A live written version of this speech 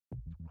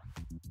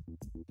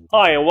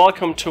Hi and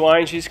welcome to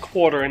ING's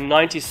quarter in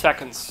 90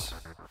 seconds.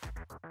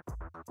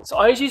 It's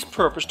ING's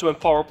purpose to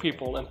empower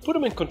people and put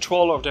them in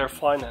control of their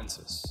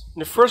finances. In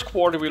the first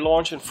quarter we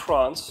launched in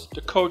France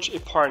the Coach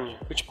Épargne,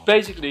 which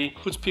basically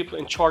puts people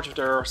in charge of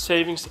their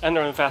savings and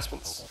their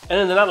investments. And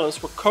in the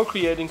Netherlands we're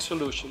co-creating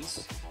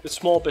solutions with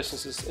small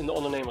businesses in the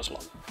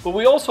ondernemersland. But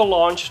we also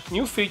launched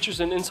new features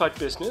in Inside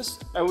Business,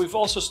 and we've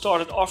also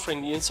started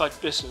offering the Inside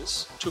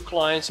Business to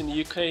clients in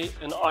the UK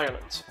and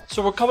Ireland.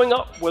 So we're coming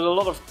up with a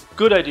lot of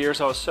good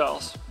ideas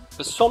ourselves,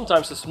 but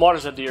sometimes the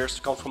smartest ideas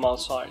come from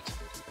outside.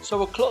 So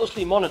we're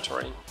closely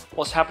monitoring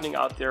what's happening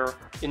out there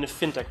in the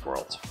fintech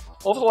world.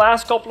 Over the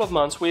last couple of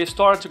months we have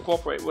started to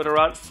cooperate with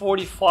around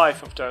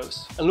 45 of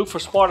those and look for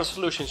smarter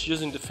solutions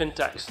using the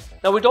fintechs.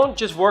 Now we don't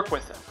just work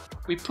with them.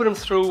 We put them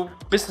through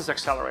business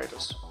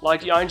accelerators,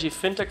 like the ING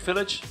Fintech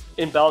Village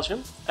in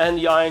Belgium and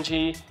the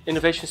ING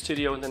Innovation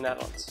Studio in the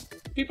Netherlands.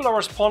 People are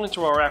responding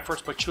to our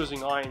efforts by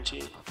choosing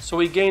ING, so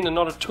we gained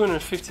another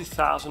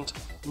 250,000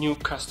 new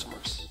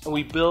customers. And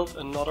we built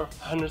another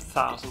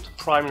 100,000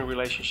 primary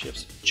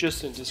relationships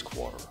just in this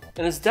quarter.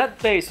 And it's that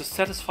base of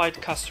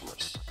satisfied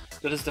customers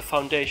that is the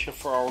foundation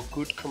for our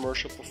good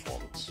commercial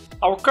performance.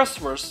 Our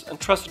customers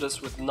entrusted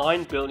us with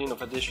 9 billion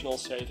of additional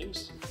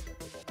savings,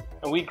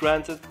 and we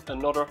granted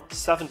another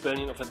 7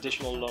 billion of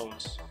additional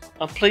loans.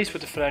 I'm pleased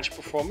with the financial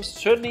performance,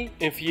 certainly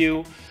in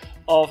view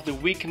of the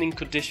weakening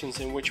conditions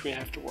in which we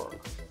have to work,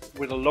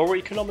 with a lower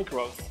economic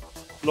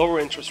growth, lower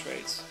interest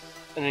rates,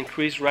 and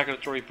increased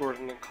regulatory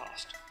burden and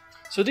cost.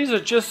 So these are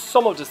just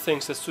some of the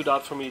things that stood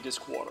out for me this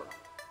quarter.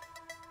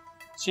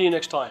 See you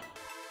next time.